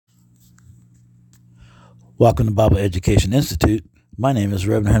Welcome to Bible Education Institute. My name is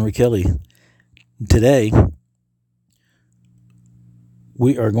Reverend Henry Kelly. Today,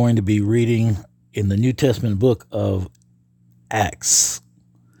 we are going to be reading in the New Testament book of Acts,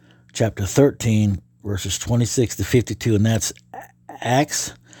 chapter 13, verses 26 to 52, and that's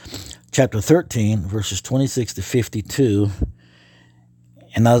Acts, chapter 13, verses 26 to 52.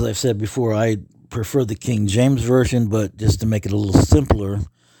 And as I've said before, I prefer the King James Version, but just to make it a little simpler,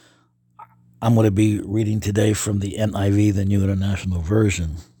 I'm going to be reading today from the NIV, the New International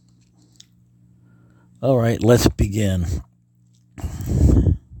Version. All right, let's begin.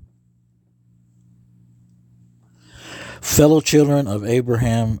 Fellow children of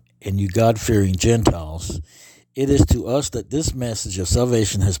Abraham and you God-fearing Gentiles, it is to us that this message of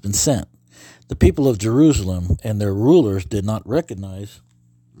salvation has been sent. The people of Jerusalem and their rulers did not recognize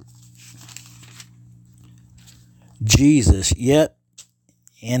Jesus, yet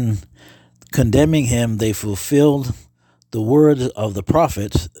in condemning him, they fulfilled the words of the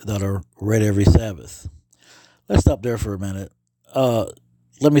prophets that are read every Sabbath. Let's stop there for a minute.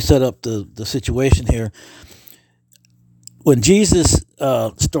 Let me set up the situation here. When Jesus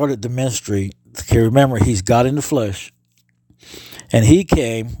started the ministry, remember, he's God in the flesh, and he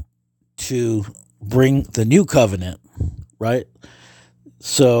came to bring the new covenant, right?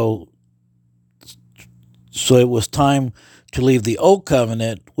 So it was time to leave the old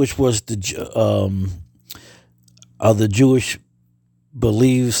covenant, which was the Jewish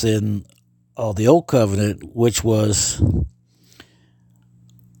beliefs in the old covenant, which was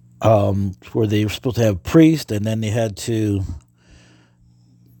where they were supposed to have priests, and then they had to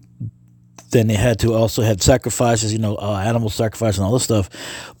also have sacrifices, animal sacrifice and all this stuff.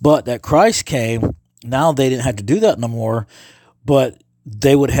 But that Christ came, now they didn't have to do that no more, but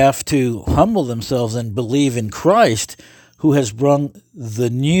they would have to humble themselves and believe in Christ, who has brought the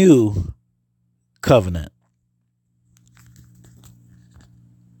new covenant.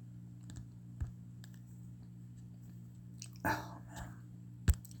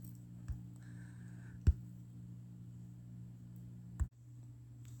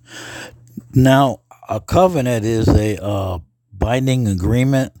 Now, a covenant is a binding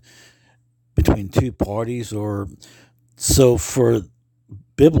agreement between two parties, or so for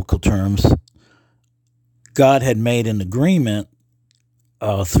biblical terms, God had made an agreement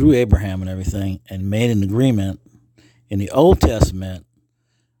through Abraham and everything, and made an agreement in the Old Testament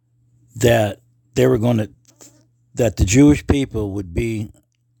that that the Jewish people would be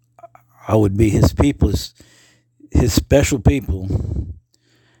his people, his special people,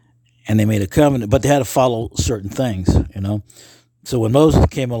 and they made a covenant, but they had to follow certain things, So when Moses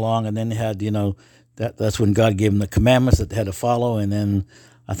came along, and then they had, that's when God gave them the commandments that they had to follow, and then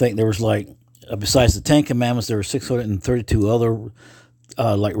I think there was besides the 10 Commandments, there were 632 other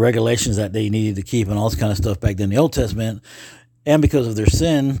regulations that they needed to keep and all this kind of stuff back then in the Old Testament. And because of their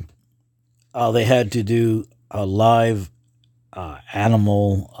sin, they had to do live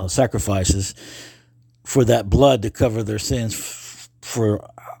animal sacrifices for that blood to cover their sins for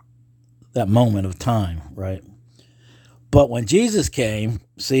that moment of time, right? But when Jesus came,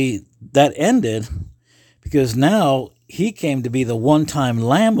 see, that ended, because now he came to be the one-time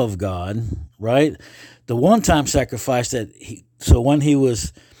Lamb of God, right? The one-time sacrifice when he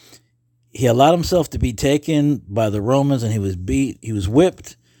allowed himself to be taken by the Romans, and he was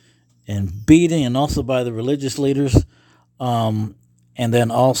whipped and beaten, and also by the religious leaders. And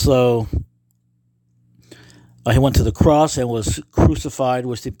then also he went to the cross and was crucified,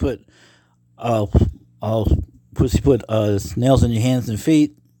 which they put nails in your hands and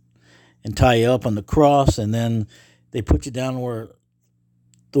feet and tie you up on the cross, and then they put you down where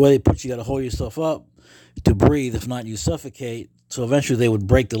the way they put you got to hold yourself up to breathe. If not, you suffocate. So eventually they would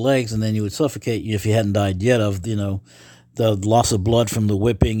break the legs, and then you would suffocate if you hadn't died yet of the loss of blood from the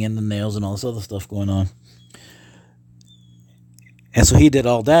whipping and the nails and all this other stuff going on. And so he did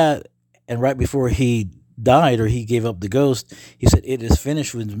all that, and right before he died, or he gave up the ghost, he said, "It is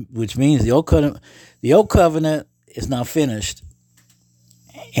finished," which means the old covenant is now finished,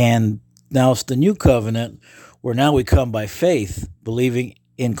 and now it's the new covenant, where now we come by faith, believing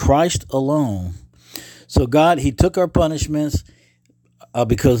in Christ alone. So God, he took our punishments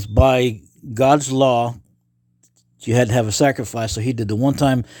because by God's law, you had to have a sacrifice. So he did the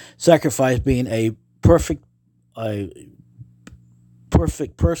one-time sacrifice, being a perfect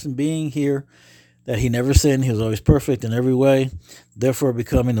person being here, that he never sinned. He was always perfect in every way, therefore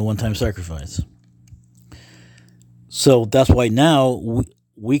becoming the one-time sacrifice. So that's why now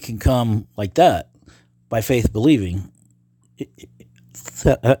we can come like that, by faith believing.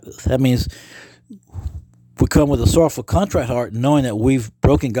 That means we come with a sorrowful, contrite heart, knowing that we've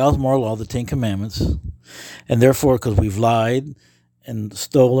broken God's moral law, the 10 Commandments, And therefore, because we've lied and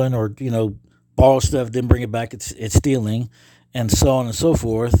stolen or, borrowed stuff, didn't bring it back, it's stealing, and so on and so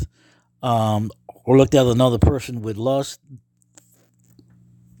forth, or looked at another person with lust,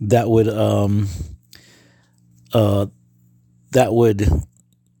 that would,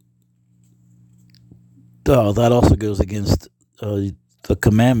 that also goes against the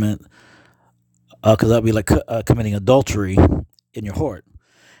commandment, because that'd be like committing adultery in your heart.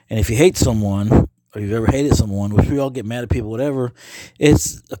 And if you hate someone, or you've ever hated someone, which we all get mad at people, whatever,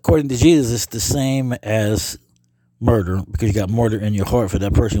 it's, according to Jesus, it's the same as murder, because you got murder in your heart for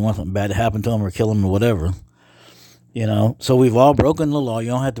that person. You want something bad to happen to them or kill them or whatever. So we've all broken the law.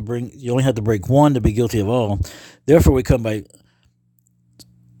 You only have to break one to be guilty of all. Therefore, we come to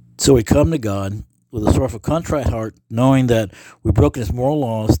God with a sort of contrite heart, knowing that we've broken His moral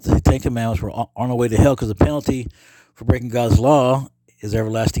laws, the Ten Commandments. We're on our way to hell, because the penalty for breaking God's law is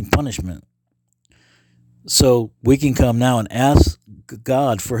everlasting punishment. So we can come now and ask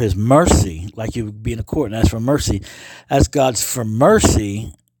God for His mercy, like you would be in a court and ask for mercy. Ask God for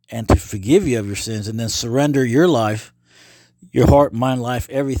mercy and to forgive you of your sins, and then surrender your life, your heart, mind, life,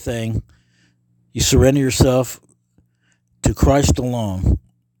 everything. You surrender yourself to Christ alone,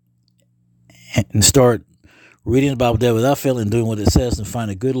 and start reading the Bible day without failing, doing what it says, and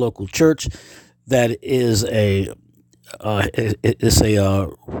find a good local church that is a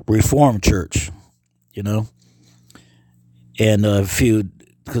Reformed church, and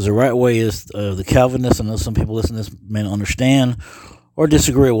because the right way is the Calvinists. I know some people listening to this may not understand or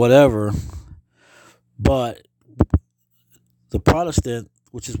disagree or whatever, but the Protestant,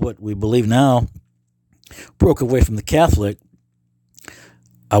 which is what we believe now, broke away from the Catholic.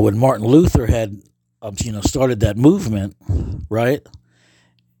 When Martin Luther had, started that movement, right?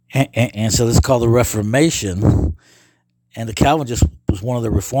 And so this is called the Reformation. And the Calvin just was one of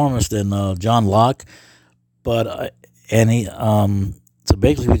the reformers than John Locke. But he so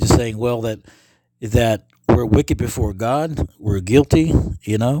basically we're just saying, well, that we're wicked before God, we're guilty.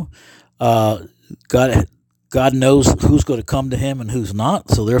 God knows who's going to come to Him and who's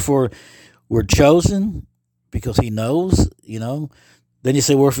not. So therefore, we're chosen because He knows. Then you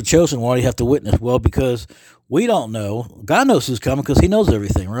say, well, if we're chosen, why do you have to witness? Well, because we don't know. God knows who's coming because He knows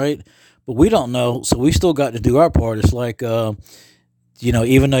everything, right? But we don't know, so we still got to do our part. It's like, even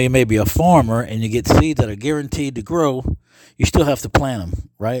though you may be a farmer and you get seeds that are guaranteed to grow, you still have to plant them,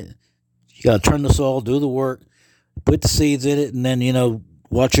 right? You got to turn the soil, do the work, put the seeds in it, and then,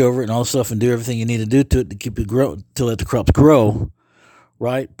 watch over it and all this stuff, and do everything you need to do to it to keep it grow, to let the crops grow,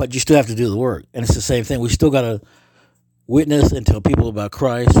 right? But you still have to do the work. And it's the same thing. We still got to witness and tell people about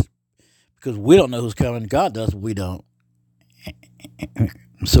Christ, because we don't know who's coming. God does, but we don't.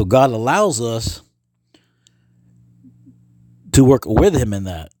 So God allows us to work with Him in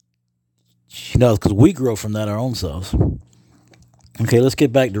that, because we grow from that our own selves. Okay, let's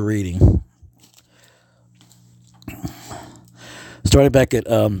get back to reading. Starting back at,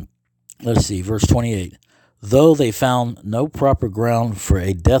 verse 28. Though they found no proper ground for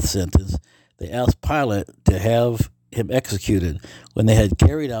a death sentence, they asked Pilate to have Him executed. When they had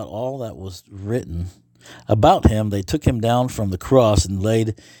carried out all that was written about Him, they took Him down from the cross and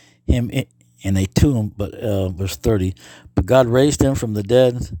laid Him in a tomb. But verse 30, but God raised Him from the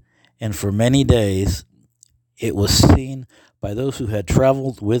dead, and for many days it was seen by those who had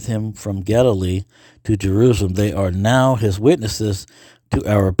traveled with Him from Galilee to Jerusalem. They are now His witnesses to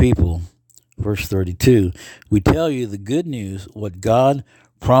our people. Verse 32, we tell you the good news, what God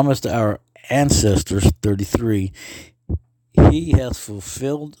promised our ancestors. 33, He has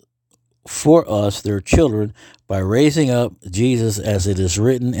fulfilled for us, their children, by raising up Jesus, as it is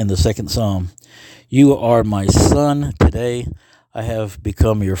written in the second Psalm. You are my son, today I have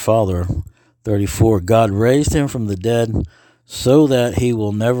become your father. 34, God raised Him from the dead so that He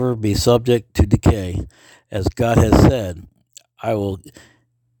will never be subject to decay. As God has said, I will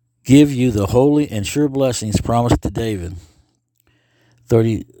give you the holy and sure blessings promised to David.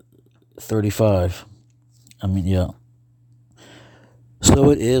 35.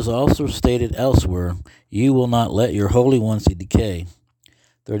 So it is also stated elsewhere, you will not let your Holy One see decay.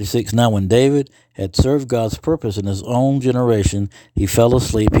 36. Now when David had served God's purpose in his own generation, he fell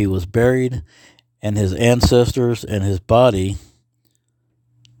asleep, he was buried, and his ancestors and his body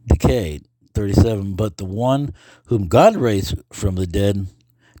decayed. 37. But the one whom God raised from the dead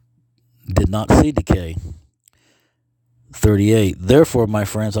did not see decay. 38. Therefore, my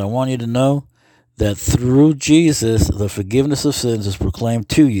friends, I want you to know that through Jesus, the forgiveness of sins is proclaimed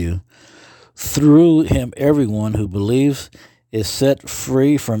to you. Through Him, everyone who believes is set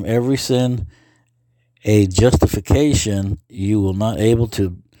free from every sin, a justification you were not able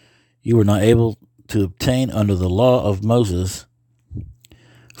to obtain under the law of Moses.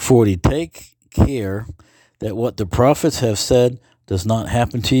 40. Take care that what the prophets have said does not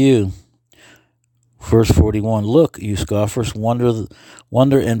happen to you. Verse 41. Look, you scoffers,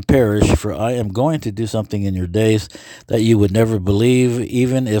 wonder and perish, for I am going to do something in your days that you would never believe,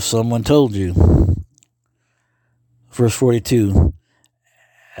 even if someone told you. Verse 42.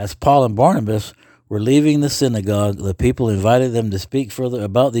 As Paul and Barnabas were leaving the synagogue, the people invited them to speak further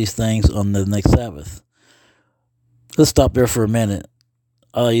about these things on the next Sabbath. Let's stop there for a minute.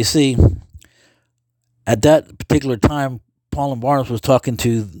 You see, at that particular time, Paul and Barnabas was talking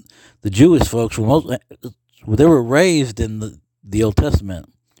to the Jewish folks. They were raised in the Old Testament,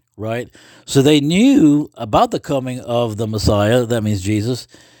 right? So they knew about the coming of the Messiah. That means Jesus,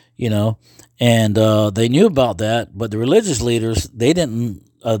 and they knew about that. But the religious leaders, they didn't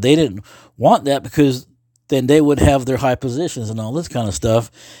want that, because then they would have their high positions and all this kind of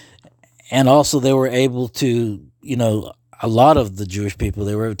stuff. And also they were able to, a lot of the Jewish people,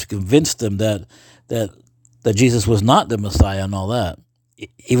 they were able to convince them that Jesus was not the Messiah and all that.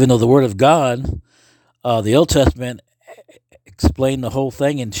 Even though the Word of God, the Old Testament, explained the whole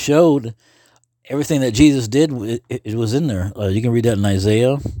thing and showed everything that Jesus did, it was in there. You can read that in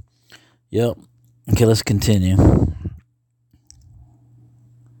Isaiah. Yep. Okay, let's continue.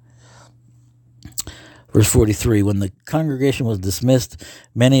 Verse 43, when the congregation was dismissed,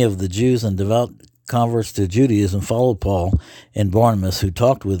 many of the Jews and devout converts to Judaism followed Paul and Barnabas, who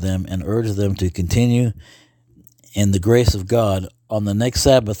talked with them and urged them to continue in the grace of God. On the next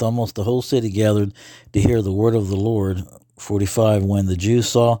Sabbath, almost the whole city gathered to hear the word of the Lord. 45, when the Jews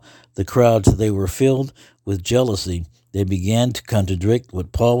saw the crowds, they were filled with jealousy. They began to contradict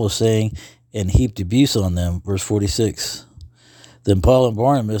what Paul was saying and heaped abuse on them. Verse 46, then Paul and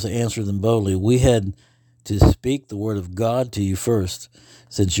Barnabas answered them boldly, we had to speak the word of God to you first.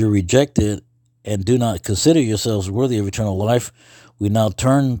 Since you reject it and do not consider yourselves worthy of eternal life, we now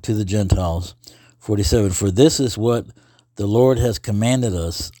turn to the Gentiles. 47, for this is what the Lord has commanded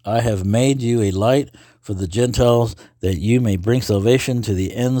us. I have made you a light for the Gentiles, that you may bring salvation to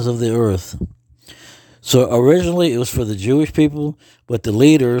the ends of the earth. So originally it was for the Jewish people, but the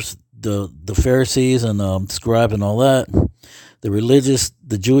leaders, the Pharisees and scribes and all that,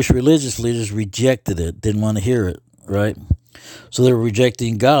 the Jewish religious leaders rejected it, didn't want to hear it, right? So they were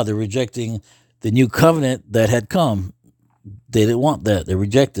rejecting God. They're rejecting the new covenant that had come. They didn't want that. They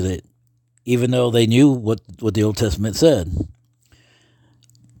rejected it, even though they knew what the Old Testament said.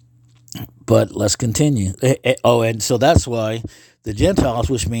 But let's continue. Oh, and so that's why the Gentiles,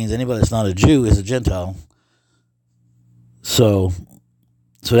 which means anybody that's not a Jew, is a Gentile. So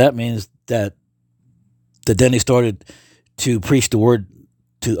that means that then they started to preach the word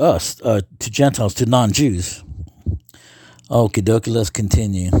to us, to Gentiles, to non-Jews. Okie dokie, let's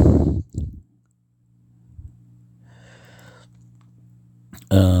continue.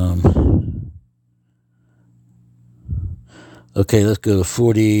 Okay, let's go to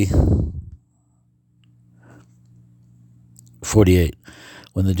 48.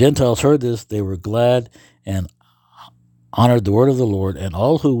 When the Gentiles heard this, they were glad and honored the word of the Lord, and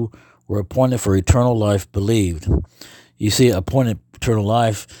all who were appointed for eternal life believed. You see, appointed eternal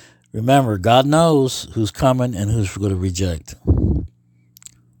life. Remember, God knows who's coming and who's going to reject.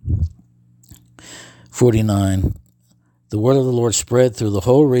 49. The word of the Lord spread through the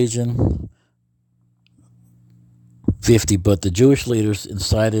whole region. 50. But the Jewish leaders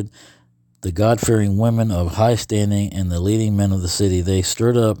incited the God-fearing women of high standing and the leading men of the city. They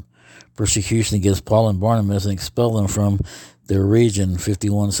stirred up persecution against Paul and Barnabas and expelled them from their region.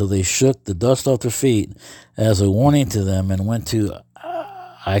 51. So they shook the dust off their feet as a warning to them and went to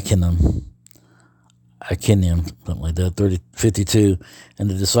Iconium, something like that. 52. And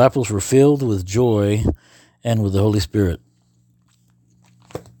the disciples were filled with joy and with the Holy Spirit.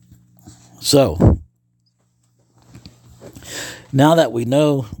 So, now that we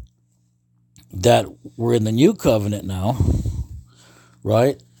know that we're in the new covenant now,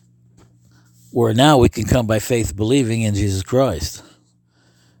 right? Where now we can come by faith believing in Jesus Christ.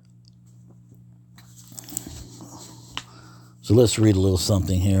 So let's read a little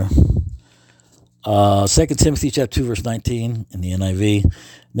something here. 2 Timothy chapter 2, verse 19 in the NIV.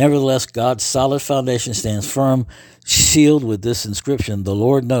 Nevertheless, God's solid foundation stands firm, sealed with this inscription: the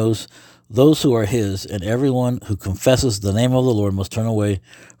Lord knows those who are his, and everyone who confesses the name of the Lord must turn away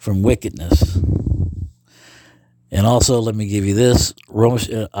from wickedness. And also, let me give you this. Romans.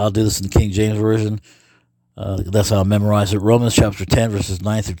 I'll do this in the King James Version. That's how I memorize it. Romans chapter 10, verses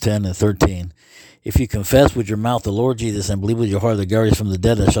 9 through 10 and 13. If you confess with your mouth the Lord Jesus and believe with your heart that God is from the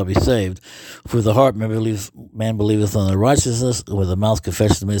dead, that shall be saved. For with the heart man believeth on the righteousness, and with the mouth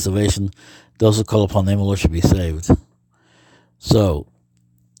confession is made salvation. those who call upon the name of the Lord shall be saved. So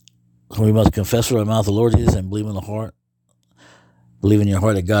we must confess with our mouth the Lord Jesus and believe in your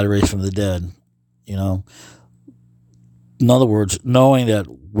heart that God raised from the dead. In other words, knowing that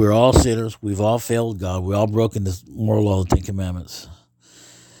we're all sinners, we've all failed God, we've all broken the moral law of the Ten Commandments,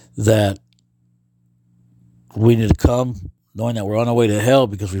 that we need to come knowing that we're on our way to hell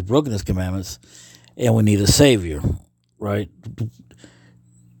because we've broken His commandments, and we need a Savior, right?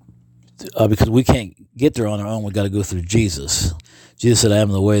 Because we can't get there on our own, we got to go through Jesus. Jesus said, I am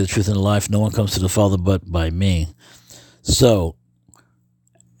the way, the truth, and the life. No one comes to the Father but by me. So,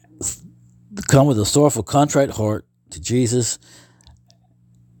 come with a sorrowful, contrite heart to Jesus.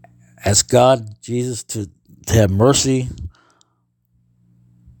 Ask God, Jesus, to have mercy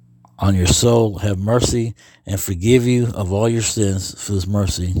on your soul, have mercy, and forgive you of all your sins for His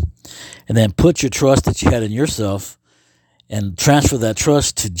mercy. And then put your trust that you had in yourself and transfer that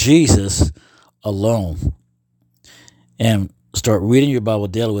trust to Jesus alone. And start reading your Bible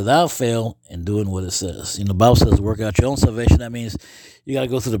daily without fail and doing what it says. The Bible says work out your own salvation. That means you got to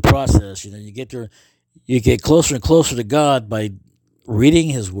go through the process. You get there, you get closer and closer to God by reading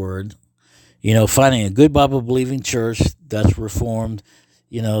His Word, finding a good Bible-believing church that's Reformed,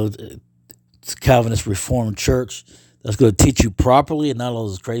 it's Calvinist Reformed church that's going to teach you properly and not all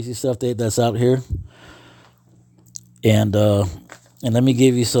this crazy stuff that's out here. And let me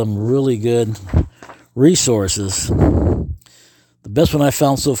give you some really good resources. The best one I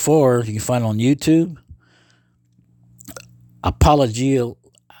found so far, you can find on YouTube, Apologia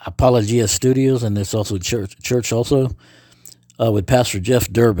Studios, and there's also church also, with Pastor Jeff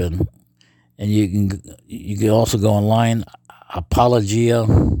Durbin. And you can also go online, Apologia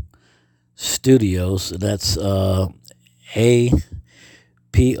Studios. That's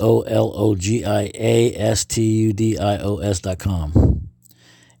APOLOGIASTUDIOS.com.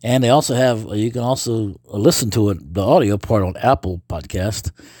 And they also have, you can also listen to it, the audio part on Apple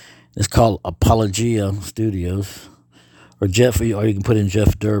Podcast. It's called Apologia Studios. Or you can put in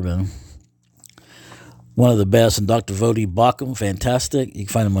Jeff Durbin. One of the best. And Dr. Vodi Bakum, fantastic. You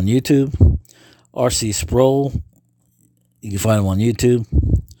can find him on YouTube. R.C. Sproul, you can find him on YouTube.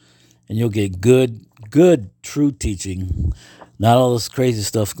 And you'll get good, true teaching. Not all this crazy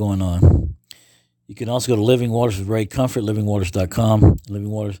stuff going on. You can also go to Living Waters with Ray Comfort, livingwaters.com. Living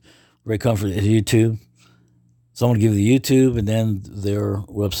Waters, Ray Comfort is YouTube. Someone give you the YouTube and then their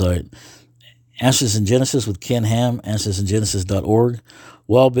website. Answers in Genesis with Ken Ham, answersingenesis.org.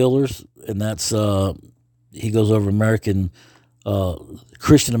 Wall Builders, and that's, he goes over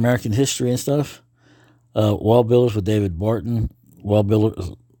Christian American history and stuff. Wall Builders with David Barton,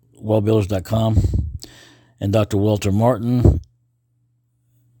 wallbuilders.com. And Dr. Walter Martin,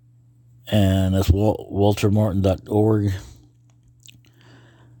 and that's waltermartin.org.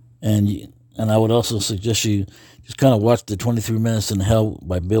 And I would also suggest you just kind of watch the 23 Minutes in Hell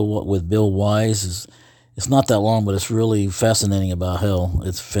with Bill Wise. It's not that long, but it's really fascinating about hell.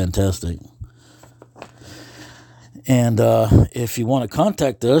 It's fantastic. And if you want to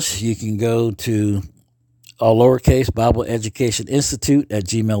contact us, you can go to all lowercase Bible Education Institute at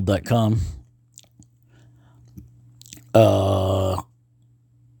gmail.com.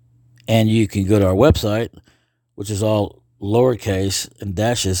 And you can go to our website, which is all lowercase and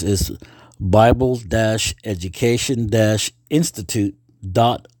dashes, is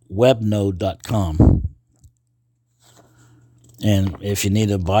Bible-education-institute.webnode.com. And if you need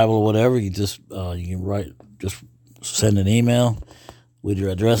a Bible or whatever, you can just send an email with your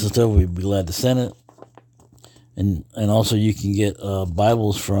address and stuff. We'd be glad to send it. And also you can get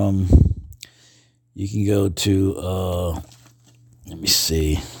Bibles from, you can go to, let me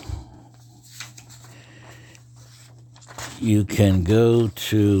see. You can go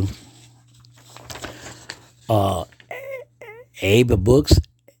to Abe Books,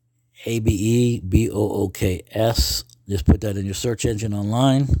 ABEBOOKS. Just put that in your search engine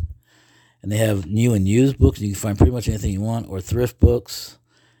online. And they have new and used books. You can find pretty much anything you want, or thrift books.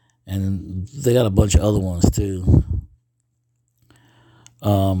 And they got a bunch of other ones too.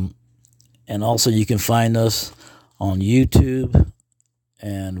 And also you can find us on YouTube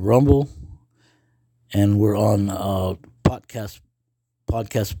and Rumble. And we're on podcast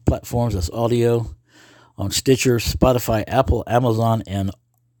platforms, that's audio, on Stitcher, Spotify, Apple, Amazon, and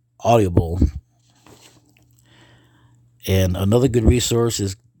Audible. And another good resource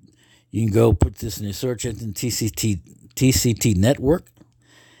is you can go put this in your search engine, TCT Network.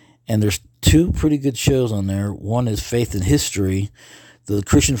 And there's two pretty good shows on there. One is Faith and History, the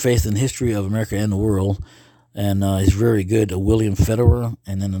Christian Faith and History of America and the World. And he's very good, William Federer.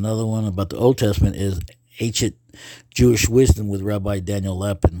 And then another one about the Old Testament is Ancient Jewish Wisdom with Rabbi Daniel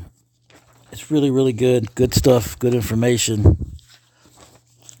Lapin. It's really, really good. Good stuff, good information.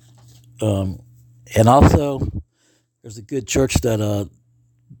 And also, there's a good church that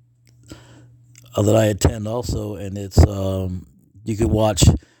I attend also, and it's you can watch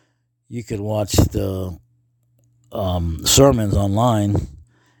the sermons online,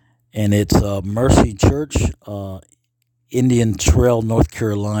 and it's Mercy Church, Indian Trail, North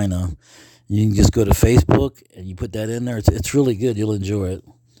Carolina. You can just go to Facebook and you put that in there. It's really good. You'll enjoy it.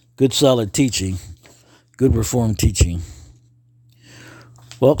 Good, solid teaching. Good Reformed teaching.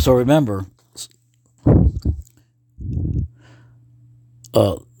 Well, so remember,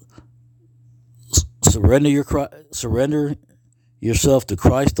 surrender yourself to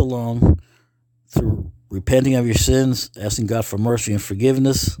Christ alone through repenting of your sins, asking God for mercy and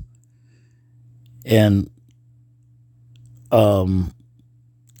forgiveness, and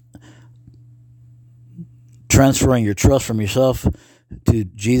transferring your trust from yourself to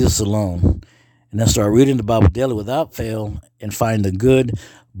Jesus alone. And then start reading the Bible daily without fail and find a good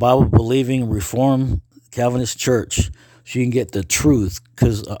Bible-believing Reformed Calvinist church so you can get the truth,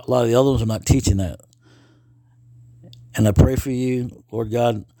 because a lot of the other ones are not teaching that. And I pray for you, Lord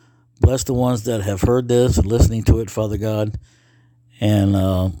God, bless the ones that have heard this and listening to it, Father God. And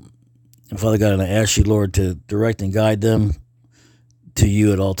Father God, and I ask you, Lord, to direct and guide them to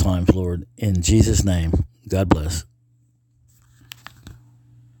you at all times, Lord. In Jesus' name, God bless.